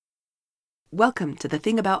Welcome to The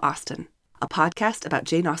Thing About Austen, a podcast about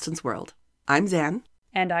Jane Austen's world. I'm Zan.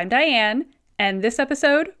 And I'm Diane. And this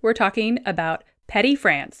episode, we're talking about Petty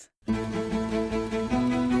France.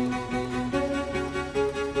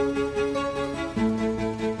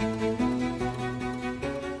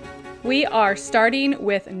 We are starting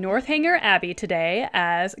with Northanger Abbey today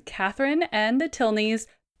as Catherine and the Tilneys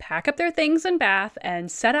pack up their things in Bath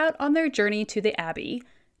and set out on their journey to the Abbey.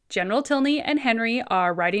 General Tilney and Henry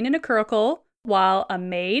are riding in a curricle, while a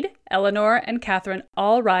maid, Eleanor, and Catherine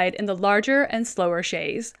all ride in the larger and slower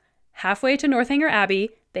chaise. Halfway to Northanger Abbey,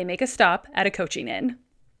 they make a stop at a coaching inn.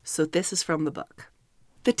 So this is from the book.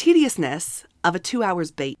 The tediousness of a 2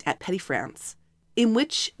 hours bait at Petty France, in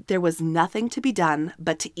which there was nothing to be done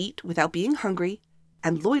but to eat without being hungry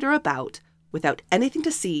and loiter about without anything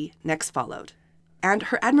to see, next followed, and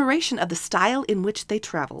her admiration of the style in which they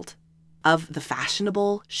travelled, of the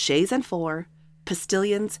fashionable chaise and four,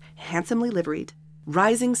 postilions handsomely liveried,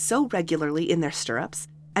 rising so regularly in their stirrups,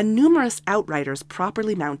 and numerous outriders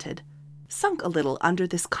properly mounted, sunk a little under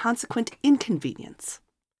this consequent inconvenience.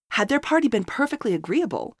 Had their party been perfectly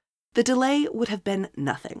agreeable, the delay would have been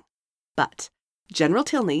nothing. But General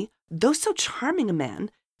Tilney, though so charming a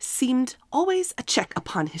man, seemed always a check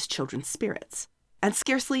upon his children's spirits, and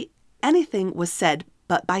scarcely anything was said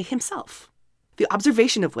but by himself, the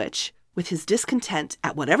observation of which, with his discontent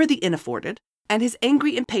at whatever the inn afforded, and his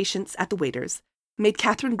angry impatience at the waiters, made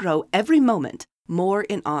Catherine grow every moment more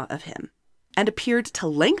in awe of him, and appeared to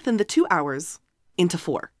lengthen the 2 hours into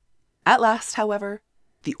 4. At last, however,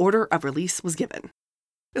 the order of release was given.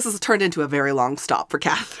 This has turned into a very long stop for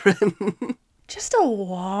Catherine. Just a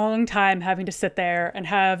long time having to sit there and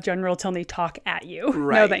have General Tilney talk at you.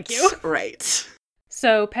 Right. No, thank you. Right.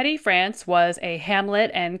 So Petty France was a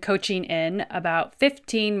hamlet and coaching inn about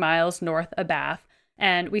 15 miles north of Bath.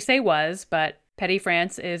 And we say was, but Petty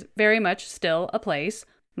France is very much still a place.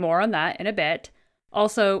 More on that in a bit.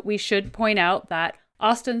 Also, we should point out that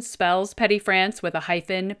Austen spells Petty France with a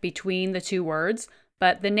hyphen between the two words,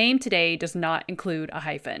 but the name today does not include a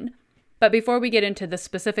hyphen. But before we get into the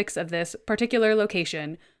specifics of this particular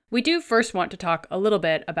location, we do first want to talk a little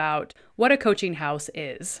bit about what a coaching house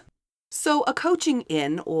is. So a coaching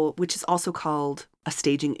inn, or which is also called a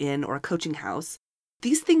staging inn or a coaching house,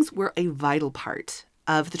 these things were a vital part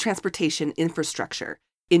of the transportation infrastructure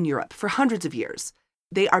in Europe for hundreds of years.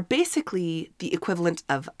 They are basically the equivalent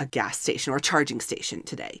of a gas station or a charging station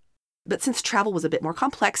today. But since travel was a bit more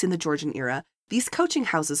complex in the Georgian era, these coaching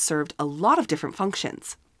houses served a lot of different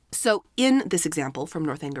functions. So in this example from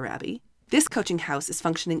Northanger Abbey, this coaching house is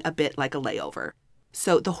functioning a bit like a layover.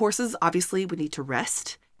 So the horses obviously would need to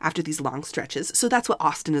rest after these long stretches. So that's what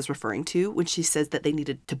Austen is referring to when she says that they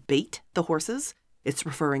needed to bait the horses. It's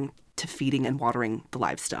referring to feeding and watering the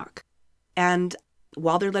livestock. And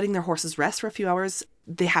while they're letting their horses rest for a few hours,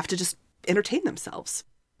 they have to just entertain themselves.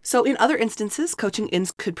 So in other instances, coaching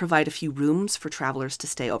inns could provide a few rooms for travelers to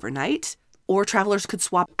stay overnight, or travelers could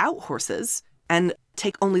swap out horses and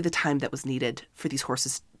take only the time that was needed for these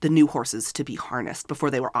horses, the new horses, to be harnessed before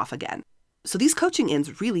they were off again. So these coaching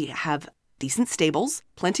inns really have decent stables,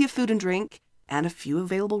 plenty of food and drink, and a few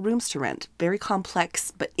available rooms to rent. Very complex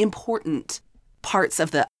but important parts of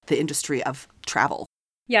the industry of travel.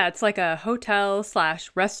 Yeah, it's like a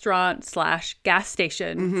hotel/restaurant/gas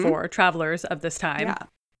station for travelers of this time. Yeah.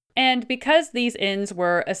 And because these inns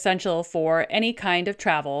were essential for any kind of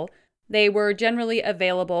travel, they were generally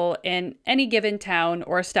available in any given town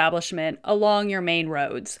or establishment along your main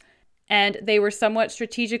roads. And they were somewhat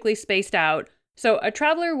strategically spaced out, so a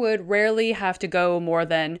traveler would rarely have to go more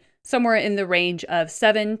than somewhere in the range of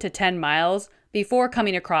 7 to 10 miles before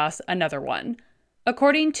coming across another one.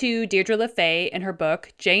 According to Deirdre LeFay in her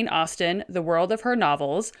book, Jane Austen, The World of Her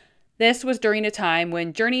Novels, this was during a time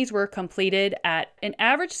when journeys were completed at an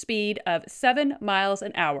average speed of 7 miles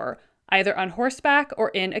an hour, either on horseback or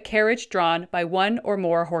in a carriage drawn by one or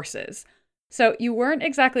more horses. So you weren't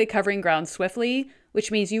exactly covering ground swiftly,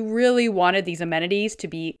 which means you really wanted these amenities to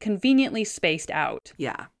be conveniently spaced out.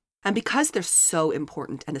 Yeah. And because they're so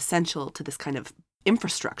important and essential to this kind of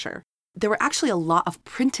infrastructure, there were actually a lot of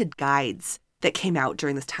printed guides that came out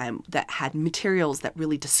during this time that had materials that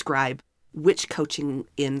really describe which coaching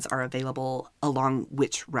inns are available along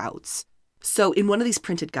which routes. So in one of these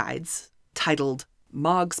printed guides, titled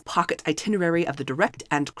Mog's Pocket Itinerary of the Direct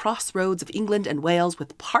and Cross Roads of England and Wales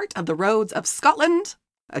with Part of the Roads of Scotland,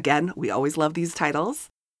 again, we always love these titles.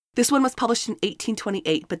 This one was published in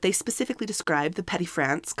 1828, but they specifically describe the Petty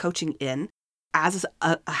France coaching inn as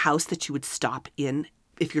a house that you would stop in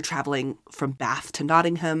if you're traveling from Bath to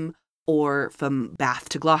Nottingham or from Bath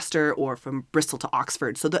to Gloucester, or from Bristol to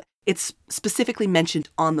Oxford. So it's specifically mentioned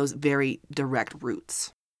on those very direct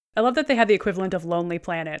routes. I love that they had the equivalent of Lonely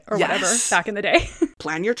Planet or whatever back in the day.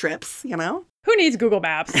 Plan your trips, you know? Who needs Google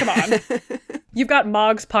Maps? Come on. You've got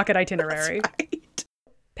Mog's pocket itinerary. That's right.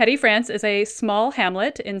 Petty France is a small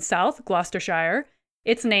hamlet in South Gloucestershire.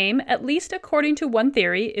 Its name, at least according to one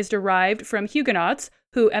theory, is derived from Huguenots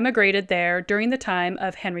who emigrated there during the time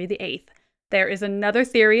of Henry VIII. There is another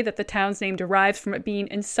theory that the town's name derives from it being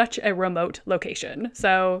in such a remote location.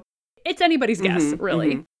 So it's anybody's guess,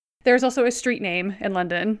 really. Mm-hmm. There's also a street name in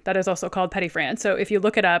London that is also called Petty France. So if you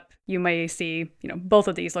look it up, you may see, both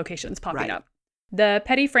of these locations popping up. The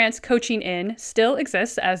Petty France Coaching Inn still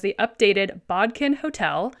exists as the updated Bodkin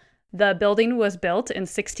Hotel. The building was built in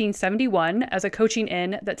 1671 as a coaching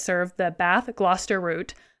inn that served the Bath-Gloucester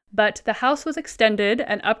route, but the house was extended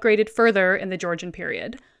and upgraded further in the Georgian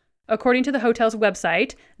period. According to the hotel's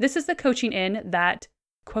website, this is the coaching inn that,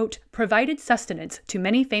 quote, provided sustenance to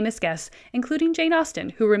many famous guests, including Jane Austen,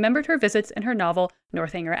 who remembered her visits in her novel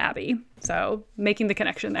Northanger Abbey. So, making the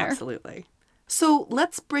connection there. Absolutely. So,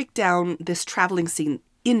 let's break down this traveling scene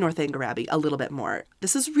in Northanger Abbey a little bit more.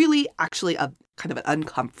 This is really actually a kind of an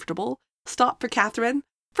uncomfortable stop for Catherine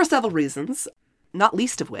for several reasons, not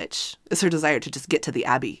least of which is her desire to just get to the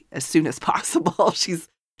Abbey as soon as possible. She's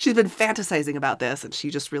been fantasizing about this, and she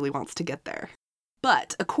just really wants to get there.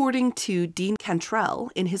 But according to Dean Cantrell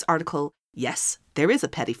in his article, Yes, There Is a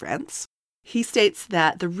Petty France, he states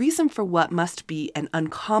that the reason for what must be an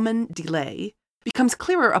uncommon delay becomes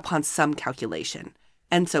clearer upon some calculation.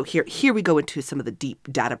 And so here we go into some of the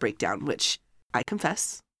deep data breakdown, which I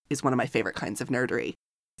confess is one of my favorite kinds of nerdery.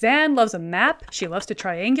 Zan loves a map. She loves to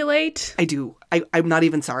triangulate. I do. I'm not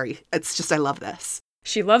even sorry. It's just I love this.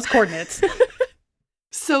 She loves coordinates.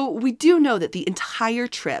 So we do know that the entire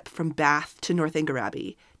trip from Bath to Northanger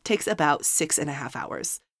Abbey takes about 6.5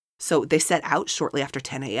 hours. So they set out shortly after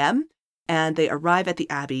 10 a.m. and they arrive at the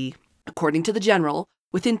Abbey, according to the general,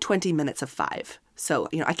 within 20 minutes of 5. So,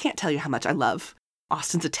 I can't tell you how much I love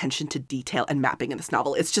Austen's attention to detail and mapping in this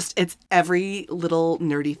novel. It's every little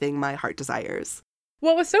nerdy thing my heart desires.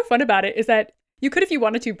 What was so fun about it is that you could, if you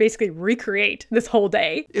wanted to, basically recreate this whole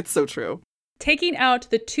day. It's so true. Taking out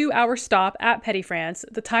the 2-hour stop at Petty France,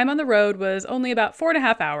 the time on the road was only about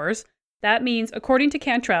 4.5 hours. That means, according to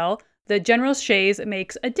Cantrell, the General's chaise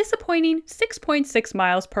makes a disappointing 6.6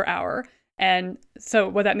 miles per hour. And so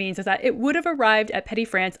what that means is that it would have arrived at Petty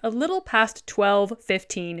France a little past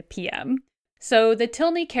 12:15 p.m. So the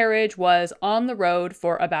Tilney carriage was on the road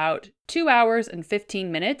for about 2 hours and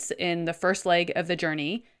 15 minutes in the first leg of the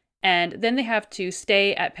journey. And then they have to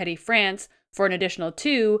stay at Petty France for an additional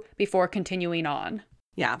 2 before continuing on.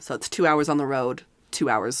 Yeah, so it's 2 hours on the road, 2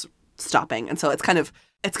 hours stopping. And so it's kind of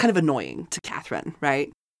annoying to Catherine,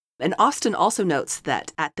 right? And Austen also notes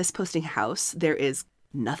that at this posting house, there is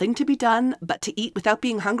nothing to be done but to eat without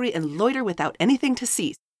being hungry and loiter without anything to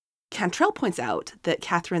see. Cantrell points out that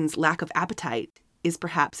Catherine's lack of appetite is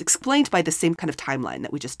perhaps explained by the same kind of timeline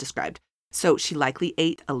that we just described. So she likely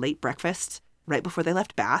ate a late breakfast right before they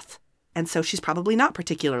left Bath. And so she's probably not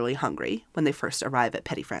particularly hungry when they first arrive at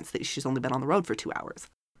Petty France. She's only been on the road for 2 hours.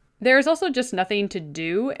 There's also just nothing to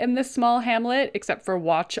do in this small hamlet except for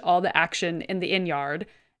watch all the action in the inn yard.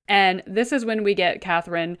 And this is when we get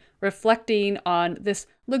Catherine reflecting on this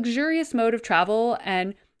luxurious mode of travel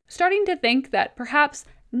and starting to think that perhaps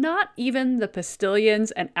not even the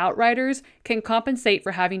postilions and outriders can compensate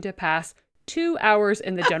for having to pass 2 hours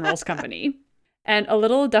in the general's company. And a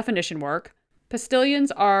little definition work.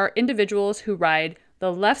 Postilions are individuals who ride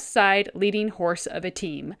the left side leading horse of a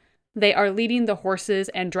team. They are leading the horses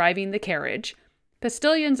and driving the carriage.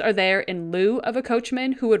 Postilions are there in lieu of a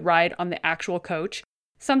coachman who would ride on the actual coach,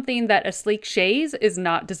 something that a sleek chaise is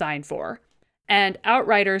not designed for. And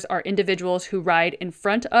outriders are individuals who ride in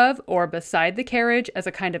front of or beside the carriage as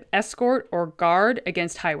a kind of escort or guard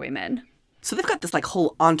against highwaymen. So they've got this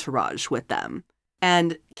whole entourage with them.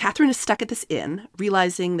 And Catherine is stuck at this inn,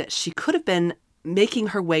 realizing that she could have been making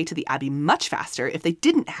her way to the Abbey much faster if they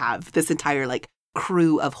didn't have this entire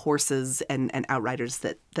crew of horses and outriders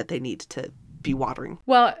that they need to be watering.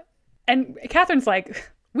 Well, and Catherine's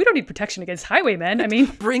like, we don't need protection against highwaymen. I mean,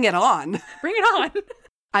 bring it on. Bring it on.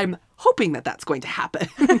 I'm hoping that that's going to happen.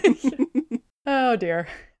 Oh, dear.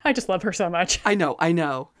 I just love her so much. I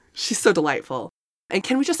know. She's so delightful. And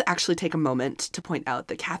can we just actually take a moment to point out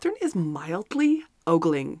that Catherine is mildly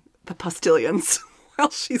ogling the postilions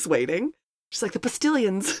while she's waiting. She's like, the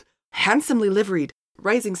postilions, handsomely liveried,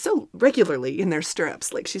 rising so regularly in their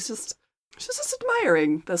stirrups. She's just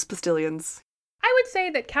admiring those postilions. I would say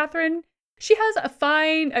that Catherine, She has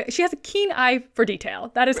a keen eye for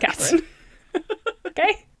detail. That is Catherine.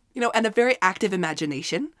 Okay? And a very active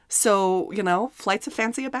imagination. So, flights of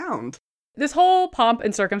fancy abound. This whole pomp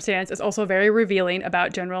and circumstance is also very revealing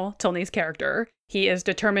about General Tilney's character. He is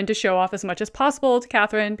determined to show off as much as possible to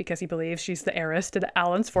Catherine because he believes she's the heiress to the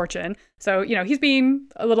Allen's fortune. So, he's being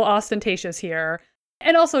a little ostentatious here.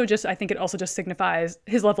 And also I think it also just signifies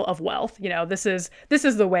his level of wealth. This is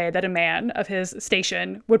the way that a man of his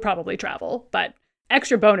station would probably travel. But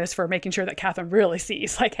extra bonus for making sure that Catherine really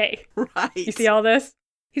sees, like, hey, right. You see all this?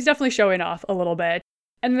 He's definitely showing off a little bit.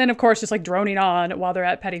 And then, of course, just like droning on while they're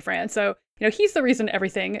at Petty France. So, he's the reason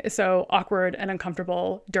everything is so awkward and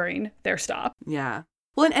uncomfortable during their stop. Yeah.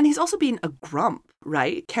 Well, and he's also being a grump,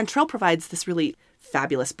 right? Cantrell provides this really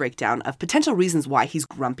fabulous breakdown of potential reasons why he's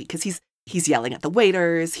grumpy, because he's yelling at the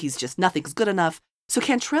waiters. He's just nothing's good enough. So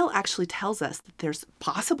Cantrell actually tells us that there's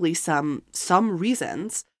possibly some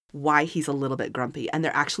reasons why he's a little bit grumpy. And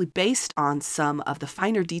they're actually based on some of the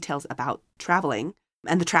finer details about traveling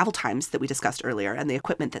and the travel times that we discussed earlier and the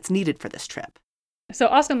equipment that's needed for this trip. So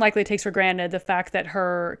Austen likely takes for granted the fact that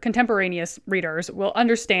her contemporaneous readers will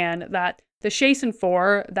understand that the Chaise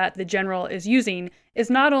 4 that the general is using is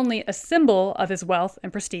not only a symbol of his wealth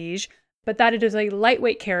and prestige, but that it is a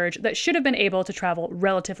lightweight carriage that should have been able to travel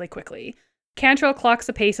relatively quickly. Cantrell clocks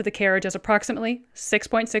the pace of the carriage as approximately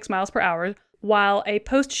 6.6 miles per hour, while a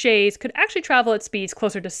post-chaise could actually travel at speeds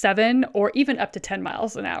closer to 7 or even up to 10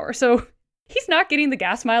 miles an hour. So he's not getting the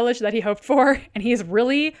gas mileage that he hoped for, and he is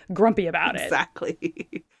really grumpy about it.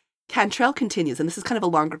 Exactly. Cantrell continues, and this is kind of a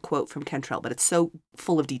longer quote from Cantrell, but it's so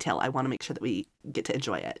full of detail, I want to make sure that we get to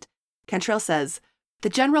enjoy it. Cantrell says, "The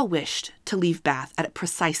general wished to leave Bath at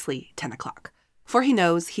precisely 10 o'clock, for he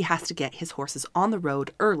knows he has to get his horses on the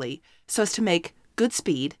road early so as to make good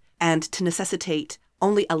speed and to necessitate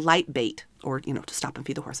only a light bait, or, to stop and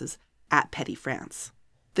feed the horses, at Petty France.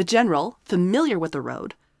 The general, familiar with the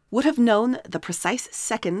road, would have known the precise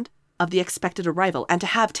second of the expected arrival, and to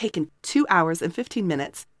have taken 2 hours and 15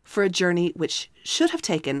 minutes for a journey which should have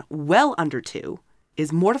taken well under 2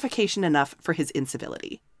 is mortification enough for his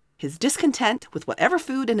incivility. His discontent with whatever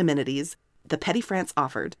food and amenities the Petty France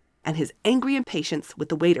offered, and his angry impatience with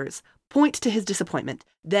the waiters point to his disappointment,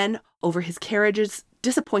 then over his carriage's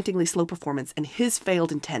disappointingly slow performance and his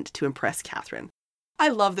failed intent to impress Catherine." I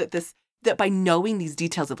love that by knowing these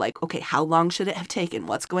details of like, okay, how long should it have taken?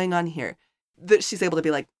 What's going on here? That she's able to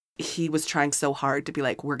be like, he was trying so hard to be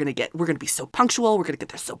like, we're going to be so punctual. We're going to get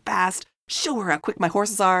there so fast. Show her how quick my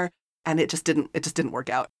horses are. And it just didn't work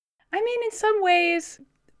out. I mean, in some ways,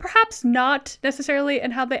 perhaps not necessarily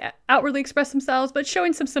in how they outwardly express themselves, but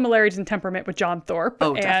showing some similarities in temperament with John Thorpe.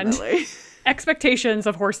 Oh, definitely. And expectations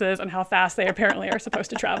of horses and how fast they apparently are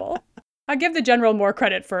supposed to travel. I give the general more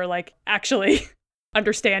credit for like actually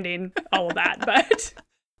understanding all of that,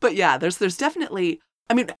 but yeah, there's definitely,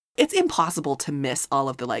 I mean, it's impossible to miss all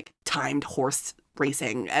of the like timed horse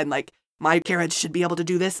racing and like my carriage should be able to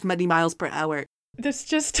do this many miles per hour. There's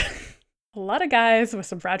just a lot of guys with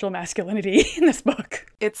some fragile masculinity in this book.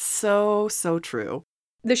 It's so true.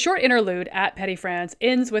 The short interlude at Petty France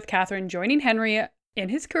ends with Catherine joining Henry in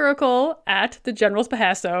his curricle at the general's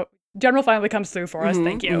behest. So general finally comes through for us.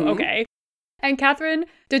 Thank you. Okay. And Catherine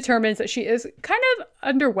determines that she is kind of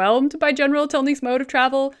underwhelmed by General Tilney's mode of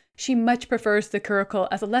travel. She much prefers the curricle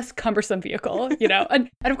as a less cumbersome vehicle, And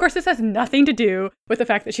of course, this has nothing to do with the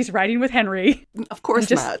fact that she's riding with Henry. Of course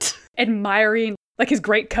just not. Admiring like his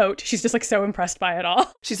great coat. She's just like so impressed by it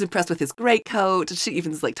all. She's impressed with his great coat. She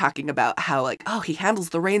even is like talking about how like, oh, he handles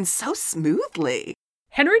the reins so smoothly.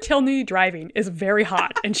 Henry Tilney driving is very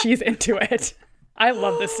hot and she's into it. I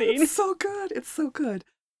love this scene. It's so good. It's so good.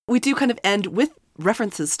 We do kind of end with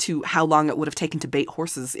references to how long it would have taken to bait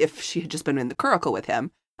horses if she had just been in the curricle with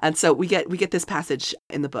him. And so we get this passage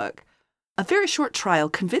in the book. "A very short trial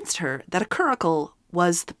convinced her that a curricle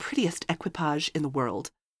was the prettiest equipage in the world.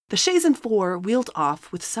 The chaise and 4 wheeled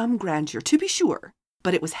off with some grandeur, to be sure,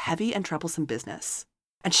 but it was heavy and troublesome business.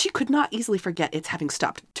 And she could not easily forget its having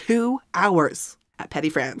stopped 2 hours at Petty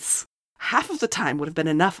France. Half of the time would have been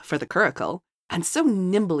enough for the curricle, and so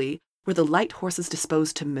nimbly were the light horses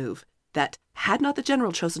disposed to move, that had not the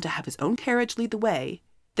general chosen to have his own carriage lead the way,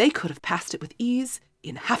 they could have passed it with ease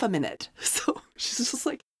in half a minute." So she's just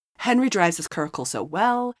like, Henry drives his curricle so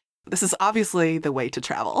well. This is obviously the way to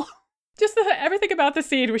travel. Just everything about the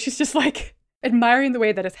scene where she's just like admiring the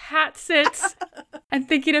way that his hat sits and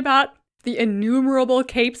thinking about the innumerable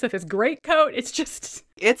capes of his greatcoat.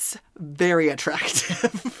 It's very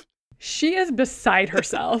attractive. She is beside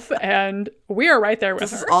herself, and we are right there with her.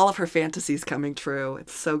 This is all of her fantasies coming true.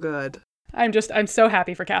 It's so good. I'm so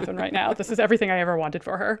happy for Catherine right now. This is everything I ever wanted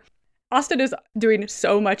for her. Austen is doing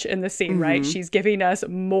so much in the scene, right? She's giving us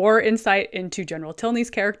more insight into General Tilney's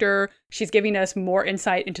character. She's giving us more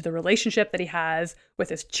insight into the relationship that he has with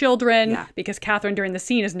his children, because Catherine during the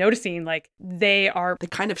scene is noticing like they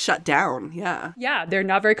kind of shut down. Yeah, they're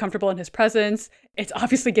not very comfortable in his presence. It's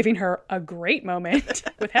obviously giving her a great moment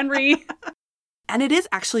with Henry. And it is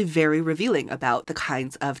actually very revealing about the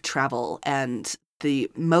kinds of travel and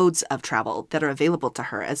the modes of travel that are available to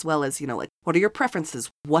her, as well as, like, what are your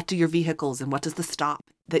preferences? What do your vehicles and what does the stop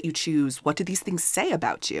that you choose? What do these things say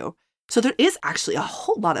about you? So there is actually a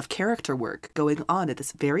whole lot of character work going on at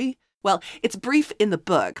this it's brief in the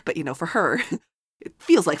book, but, for her, it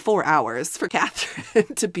feels like 4 hours for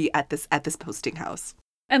Catherine to be at this posting house.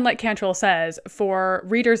 And like Cantrell says, for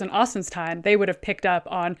readers in Austen's time, they would have picked up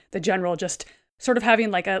on the general just sort of having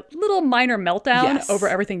like a little minor meltdown over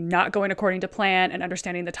everything not going according to plan and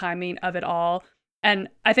understanding the timing of it all. And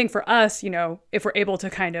I think for us, if we're able to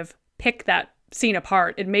kind of pick that scene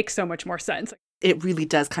apart, it makes so much more sense. It really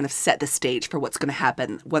does kind of set the stage for what's going to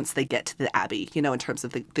happen once they get to the Abbey, in terms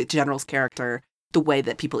of the general's character, the way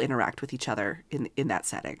that people interact with each other in that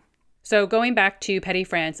setting. So going back to Petty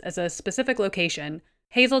France as a specific location,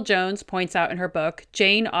 Hazel Jones points out in her book,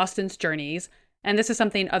 Jane Austen's Journeys, and this is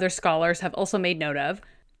something other scholars have also made note of,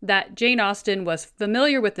 that Jane Austen was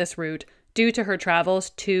familiar with this route due to her travels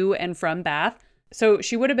to and from Bath, so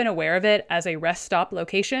she would have been aware of it as a rest stop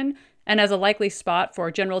location and as a likely spot for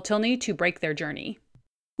General Tilney to break their journey.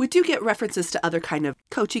 We do get references to other kind of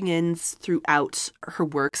coaching inns throughout her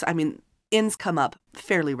works. I mean, inns come up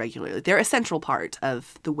fairly regularly. They're a central part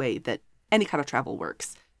of the way that any kind of travel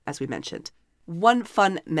works, as we mentioned. One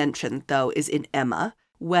fun mention, though, is in Emma,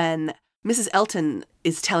 when Mrs. Elton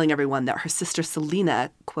is telling everyone that her sister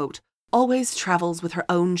Selina, quote, always travels with her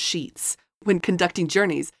own sheets when conducting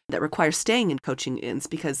journeys that require staying in coaching inns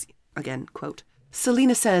because, again, quote,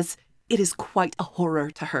 Selina says it is quite a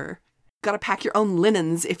horror to her. Got to pack your own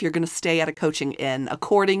linens if you're going to stay at a coaching inn,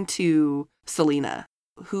 according to Selina,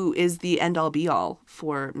 who is the end-all be-all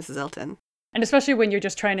for Mrs. Elton. And especially when you're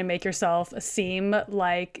just trying to make yourself seem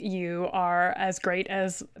like you are as great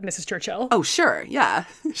as Mrs. Churchill. Oh, sure. Yeah.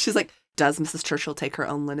 She's like, does Mrs. Churchill take her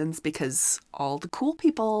own linens? Because all the cool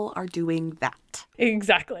people are doing that.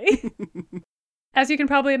 Exactly. As you can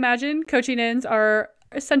probably imagine, coaching inns are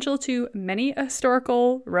essential to many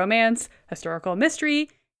historical romance, historical mystery.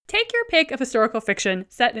 Take your pick of historical fiction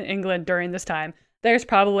set in England during this time. There's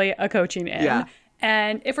probably a coaching inn. Yeah.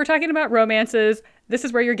 And if we're talking about romances, this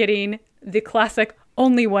is where you're getting the classic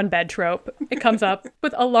only one bed trope. It comes up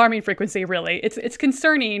with alarming frequency, really. It's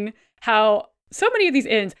concerning how so many of these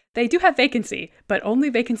inns, they do have vacancy, but only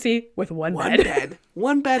vacancy with one bed.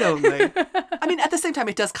 One bed only. I mean, at the same time,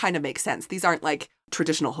 it does kind of make sense. These aren't like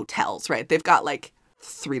traditional hotels, right? They've got like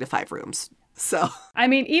 3 to 5 rooms. So, I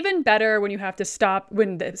mean, even better when you have to stop,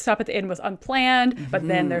 when the stop at the inn was unplanned, but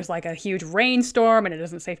then there's like a huge rainstorm and it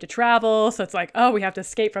isn't safe to travel. So it's like, oh, we have to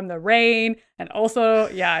escape from the rain. And also,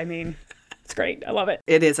 yeah, I mean, it's great. I love it.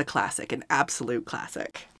 It is a classic, an absolute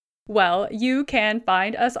classic. Well, you can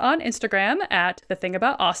find us on Instagram at The Thing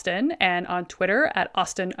About Austen and on Twitter at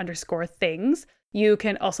Austen_things. You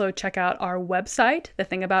can also check out our website,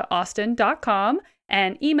 thethingaboutaustin.com,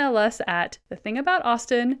 and email us at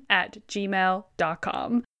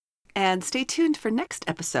thethingaboutaustin@gmail.com. And stay tuned for next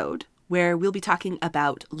episode, where we'll be talking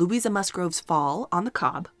about Louisa Musgrove's fall on the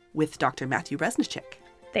Cobb with Dr. Matthew Resnick.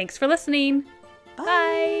 Thanks for listening. Bye.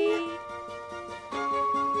 Bye.